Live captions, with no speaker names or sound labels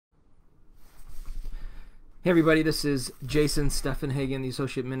Hey everybody, this is Jason Steffenhagen, the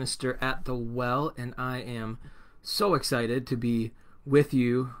Associate Minister at The Well, and I am so excited to be with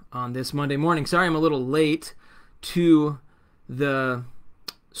you on this Monday morning. Sorry I'm a little late to the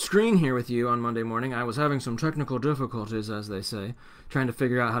screen here with you on Monday morning. I was having some technical difficulties, as they say, trying to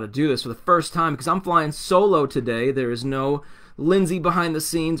figure out how to do this for the first time because I'm flying solo today. There is no Lindsay behind the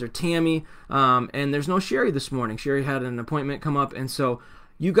scenes or Tammy, and there's no Sherry this morning. Sherry had an appointment come up, and so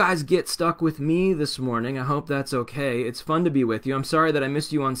you guys get stuck with me this morning. I hope that's okay. It's fun to be with you. I'm sorry that I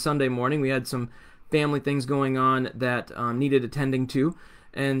missed you on Sunday morning. We had some family things going on that needed attending to.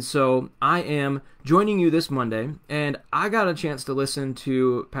 And so I am joining you this Monday, and I got a chance to listen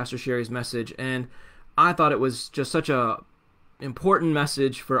to Pastor Sherry's message, and I thought it was just such a important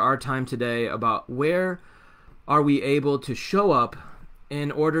message for our time today about where are we able to show up in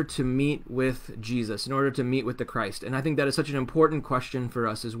order to meet with Jesus, in order to meet with the Christ. And I think that is such an important question for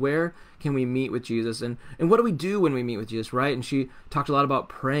us, is where can we meet with Jesus? And what do we do when we meet with Jesus, right? And she talked a lot about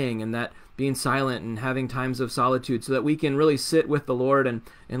praying and that being silent and having times of solitude so that we can really sit with the Lord and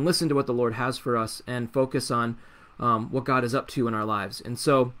listen to what the Lord has for us and focus on what God is up to in our lives. And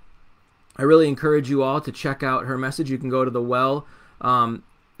so I really encourage you all to check out her message. You can go to the Well,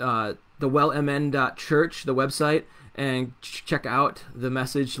 thewellmn.church, the website, and check out the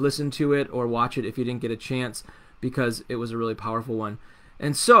message, listen to it, or watch it if you didn't get a chance, because it was a really powerful one.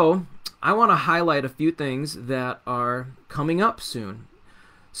 And so I want to highlight a few things that are coming up soon.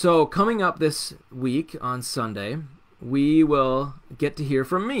 So coming up this week on Sunday, we will get to hear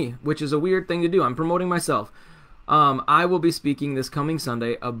from me, which is a weird thing to do. I'm promoting myself. I will be speaking this coming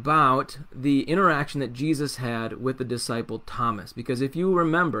Sunday about the interaction that Jesus had with the disciple Thomas. Because if you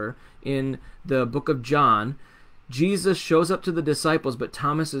remember, in the book of John, Jesus shows up to the disciples, but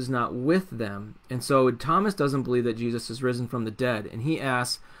Thomas is not with them. And so Thomas doesn't believe that Jesus is risen from the dead. And he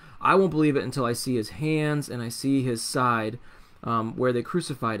asks, I won't believe it until I see his hands and I see his side where they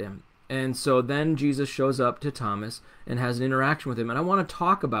crucified him. And so then Jesus shows up to Thomas and has an interaction with him. And I want to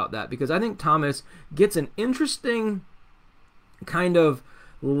talk about that because I think Thomas gets an interesting kind of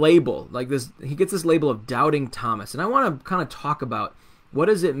label. Like this, he gets this label of doubting Thomas. And I want to kind of talk about, what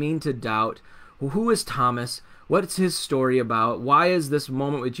does it mean to doubt? Who is Thomas? What's his story about? Why is this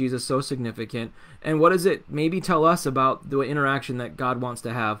moment with Jesus so significant? And what does it maybe tell us about the interaction that God wants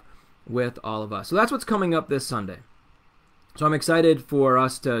to have with all of us? So that's what's coming up this Sunday. So I'm excited for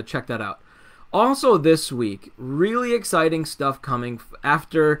us to check that out. Also this week, really exciting stuff coming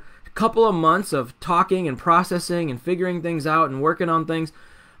after a couple of months of talking and processing and figuring things out and working on things.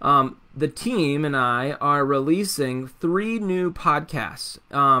 The team and I are releasing 3 new podcasts.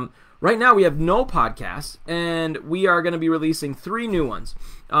 Right now we have no podcasts, and we are going to be releasing 3 new ones.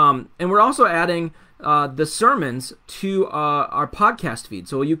 And we're also adding the sermons to our podcast feed.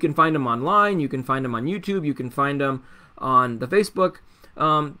 So you can find them online, you can find them on YouTube, you can find them on the Facebook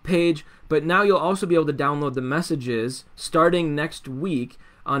page. But now you'll also be able to download the messages starting next week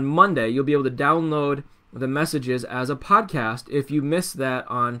on Monday. You'll be able to download the messages as a podcast if you miss that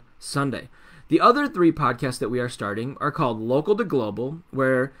on Sunday. The other 3 podcasts that we are starting are called Local to Global,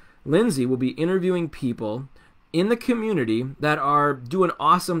 where Lindsay will be interviewing people in the community that are doing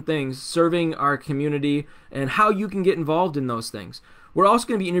awesome things, serving our community, and how you can get involved in those things. We're also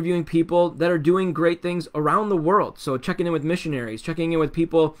going to be interviewing people that are doing great things around the world. So checking in with missionaries, checking in with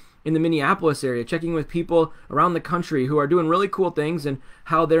people in the Minneapolis area, checking in with people around the country who are doing really cool things and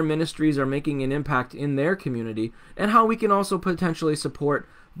how their ministries are making an impact in their community, and how we can also potentially support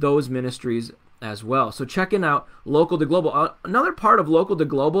those ministries as well. So checking out Local to Global. Another part of Local to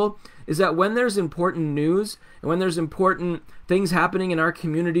Global is that when there's important news and when there's important things happening in our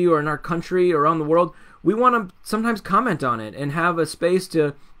community or in our country or around the world, we want to sometimes comment on it and have a space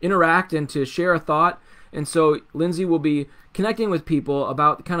to interact and to share a thought. And so Lindsay will be connecting with people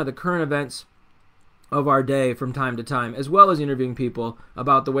about kind of the current events of our day from time to time, as well as interviewing people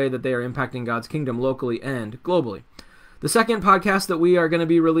about the way that they are impacting God's kingdom locally and globally. The second podcast that we are going to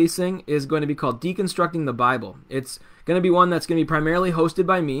be releasing is going to be called Deconstructing the Bible. It's going to be one that's going to be primarily hosted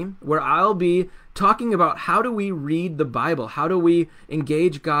by me, where I'll be talking about how do we read the Bible? How do we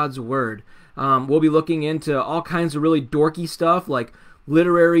engage God's Word? We'll be looking into all kinds of really dorky stuff like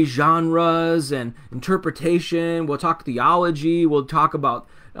literary genres and interpretation. We'll talk theology. We'll talk about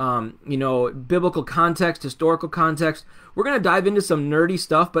biblical context, historical context. We're going to dive into some nerdy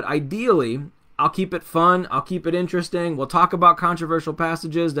stuff, but ideally, I'll keep it fun. I'll keep it interesting. We'll talk about controversial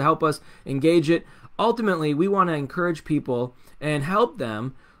passages to help us engage it. Ultimately, we want to encourage people and help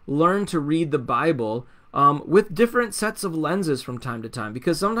them learn to read the Bible with different sets of lenses from time to time,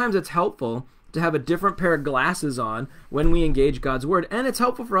 because sometimes it's helpful to have a different pair of glasses on when we engage God's Word. And it's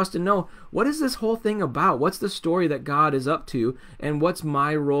helpful for us to know, what is this whole thing about? What's the story that God is up to? And what's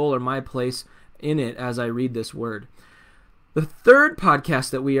my role or my place in it as I read this Word? The third podcast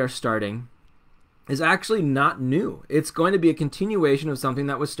that we are starting is actually not new. It's going to be a continuation of something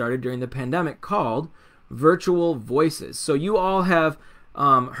that was started during the pandemic called Virtual Voices. So you all have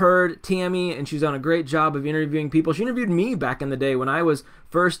heard Tammy, and she's done a great job of interviewing people. She interviewed me back in the day when I was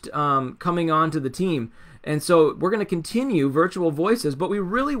first coming on to the team. And so we're going to continue Virtual Voices, but we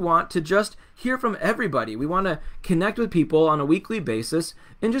really want to just hear from everybody. We want to connect with people on a weekly basis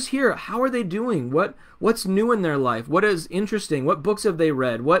and just hear, how are they doing? What's new in their life? What is interesting? What books have they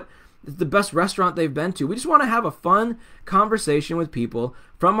read? What is the best restaurant they've been to? We just want to have a fun conversation with people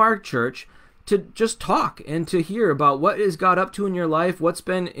from our church to just talk and to hear about what is God up to in your life, what's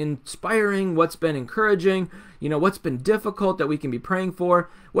been inspiring, what's been encouraging, what's been difficult that we can be praying for.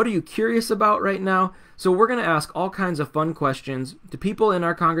 What are you curious about right now? So we're going to ask all kinds of fun questions to people in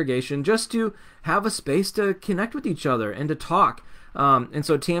our congregation just to have a space to connect with each other and to talk. And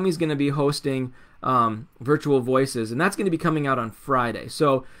so Tammy's going to be hosting Virtual Voices, and that's going to be coming out on Friday.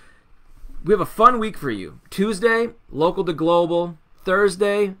 So we have a fun week for you. Tuesday, Local to Global.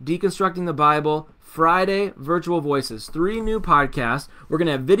 Thursday, Deconstructing the Bible. Friday, Virtual Voices. 3 new podcasts. We're going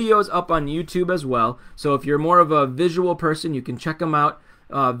to have videos up on YouTube as well. So if you're more of a visual person, you can check them out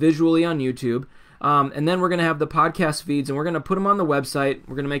visually on YouTube. And then we're going to have the podcast feeds, and we're going to put them on the website.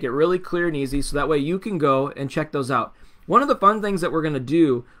 We're going to make it really clear and easy so that way you can go and check those out. One of the fun things that we're going to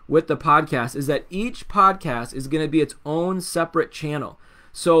do with the podcast is that each podcast is going to be its own separate channel.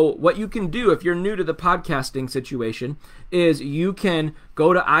 So what you can do if you're new to the podcasting situation is you can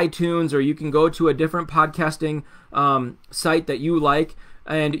go to iTunes, or you can go to a different podcasting site that you like,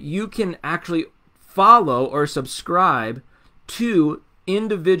 and you can actually follow or subscribe to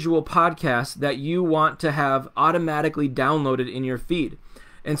individual podcasts that you want to have automatically downloaded in your feed.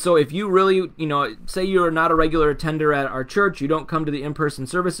 And so if you really, say you're not a regular attender at our church, you don't come to the in-person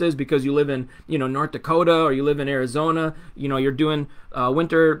services because you live in, North Dakota, or you live in Arizona, you're doing a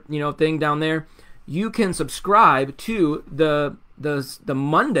winter, thing down there, you can subscribe to the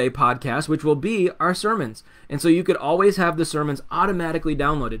Monday podcast, which will be our sermons. And so you could always have the sermons automatically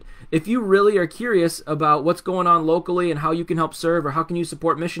downloaded. If you really are curious about what's going on locally and how you can help serve, or how can you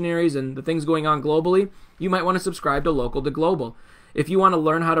support missionaries and the things going on globally, you might want to subscribe to Local to Global. If you want to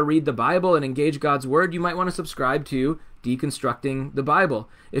learn how to read the Bible and engage God's Word, you might want to subscribe to Deconstructing the Bible.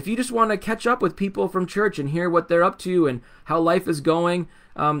 If you just want to catch up with people from church and hear what they're up to and how life is going,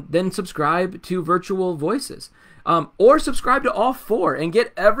 then subscribe to Virtual Voices. Or subscribe to all 4 and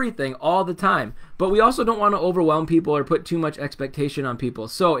get everything all the time. But we also don't want to overwhelm people or put too much expectation on people.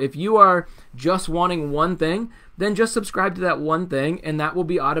 So if you are just wanting one thing, then just subscribe to that one thing, and that will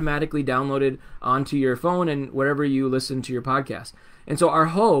be automatically downloaded onto your phone and wherever you listen to your podcast. And so our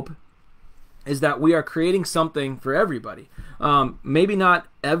hope is that we are creating something for everybody. Maybe not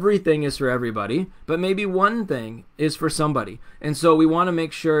everything is for everybody, but maybe one thing is for somebody. And so we want to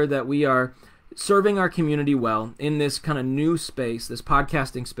make sure that we are serving our community well in this kind of new space, this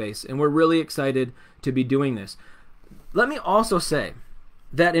podcasting space, and we're really excited to be doing this. Let me also say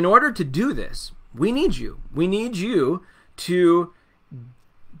that in order to do this, we need you. We need you to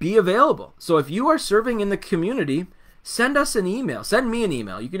be available. So if you are serving in the community, send us an email. Send me an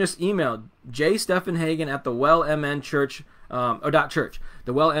email. You can just email jsteffenhagen at thewellmnchurch, .church,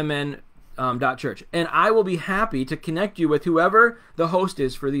 thewellmn.church, and I will be happy to connect you with whoever the host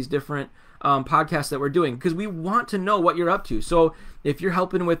is for these different podcasts that we're doing, because we want to know what you're up to. So if you're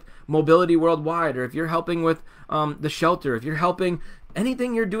helping with Mobility Worldwide, or if you're helping with the shelter, if you're helping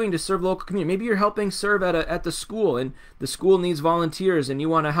anything you're doing to serve local community, maybe you're helping serve at the school, and the school needs volunteers, and you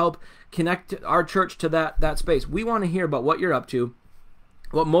want to help connect our church to that space. We want to hear about what you're up to,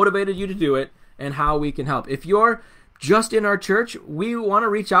 what motivated you to do it, and how we can help. If you're just in our church, we want to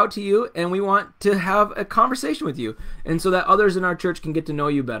reach out to you, and we want to have a conversation with you, and so that others in our church can get to know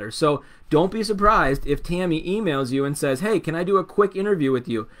you better. So don't be surprised if Tammy emails you and says, hey, can I do a quick interview with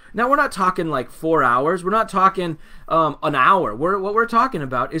you? Now, we're not talking like 4 hours. We're not talking an hour. What we're talking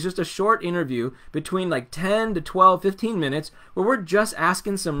about is just a short interview between like 10 to 12, 15 minutes where we're just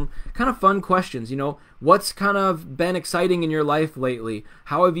asking some kind of fun questions. What's kind of been exciting in your life lately?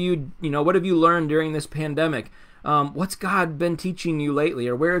 How have you, what have you learned during this pandemic? What's God been teaching you lately?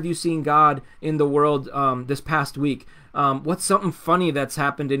 Or where have you seen God in the world this past week? What's something funny that's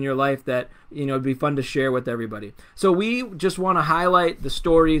happened in your life that, it'd be fun to share with everybody? So we just want to highlight the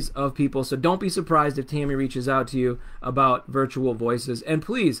stories of people. So don't be surprised if Tammy reaches out to you about Virtual Voices. And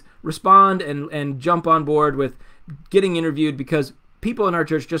please respond and jump on board with getting interviewed, because people in our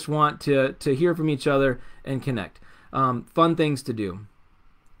church just want to hear from each other and connect. Fun things to do.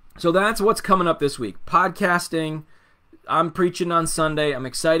 So that's what's coming up this week. Podcasting. I'm preaching on Sunday. I'm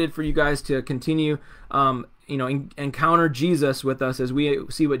excited for you guys to continue, encounter Jesus with us as we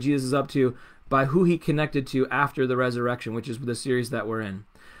see what Jesus is up to by who he connected to after the resurrection, which is the series that we're in.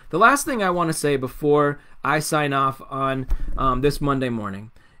 The last thing I want to say before I sign off on this Monday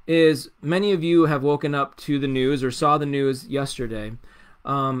morning is many of you have woken up to the news or saw the news yesterday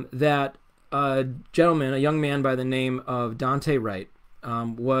that a young man by the name of Dante Wright,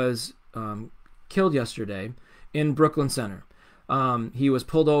 was killed yesterday in Brooklyn Center. He was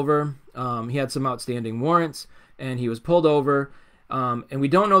pulled over. He had some outstanding warrants, and he was pulled over. And we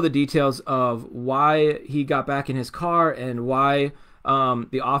don't know the details of why he got back in his car and why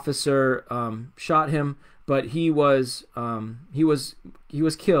the officer shot him. But he was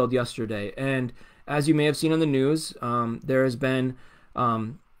killed yesterday. And as you may have seen on the news, there has been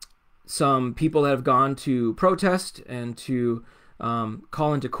some people that have gone to protest and to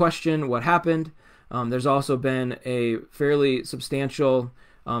call into question what happened. There's also been a fairly substantial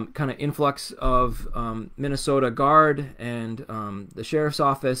kind of influx of Minnesota Guard and the sheriff's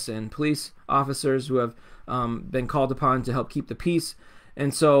office and police officers who have been called upon to help keep the peace.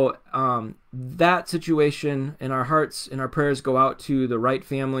 And so that situation, in our hearts and our prayers, go out to the Wright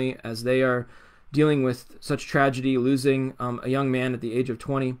family as they are dealing with such tragedy, losing a young man at the age of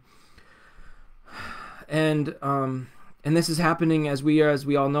 20. And this is happening as we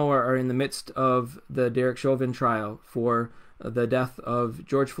all know, are in the midst of the Derek Chauvin trial for the death of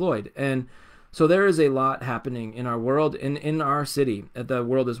George Floyd. And so there is a lot happening in our world and in our city that the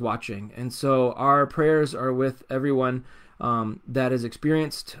world is watching. And so our prayers are with everyone that has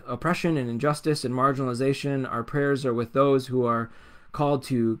experienced oppression and injustice and marginalization. Our prayers are with those who are called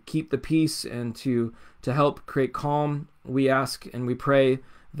to keep the peace and to help create calm. We ask and we pray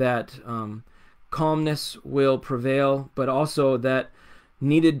that calmness will prevail, but also that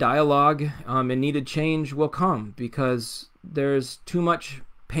needed dialogue and needed change will come, because there's too much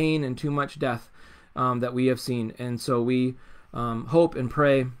pain and too much death that we have seen. And so we hope and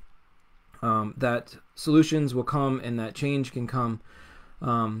pray that solutions will come and that change can come.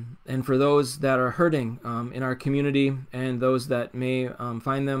 And for those that are hurting in our community and those that may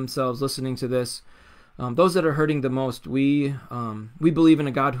find themselves listening to this, those that are hurting the most, we believe in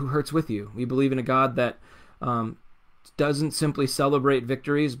a God who hurts with you. We believe in a God that doesn't simply celebrate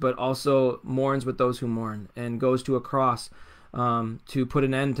victories, but also mourns with those who mourn and goes to a cross to put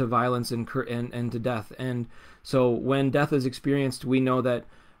an end to violence and to death. And so when death is experienced, we know that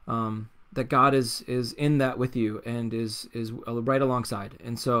that God is in that with you and is right alongside.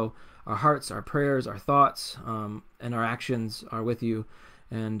 And so our hearts, our prayers, our thoughts, and our actions are with you.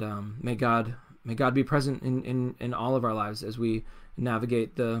 And may God be present in all of our lives as we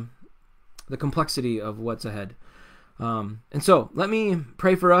navigate the complexity of what's ahead. And so let me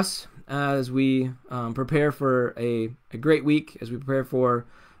pray for us as we prepare for a great week, as we prepare for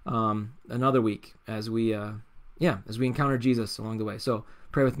another week, as we encounter Jesus along the way. So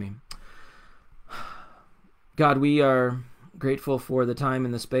pray with me. God, we are grateful for the time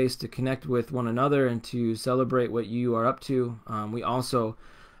and the space to connect with one another and to celebrate what you are up to. We also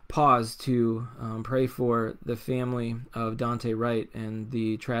pause to pray for the family of Dante Wright and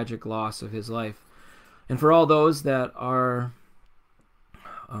the tragic loss of his life. And for all those that are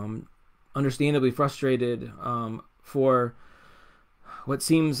understandably frustrated for what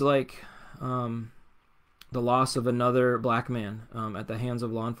seems like the loss of another black man at the hands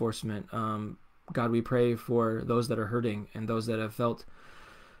of law enforcement, God, we pray for those that are hurting and those that have felt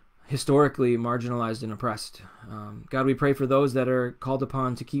historically marginalized and oppressed. God, we pray for those that are called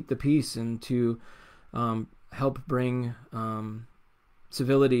upon to keep the peace and to help bring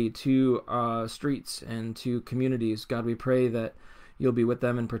civility to streets and to communities. God, we pray that you'll be with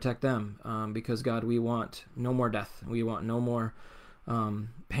them and protect them, because God, we want no more death. We want no more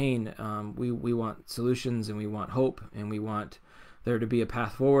pain. We want solutions, and we want hope, and we want there to be a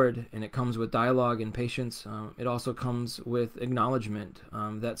path forward, and it comes with dialogue and patience. It also comes with acknowledgement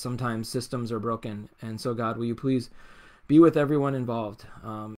that sometimes systems are broken. And so, God, will you please be with everyone involved?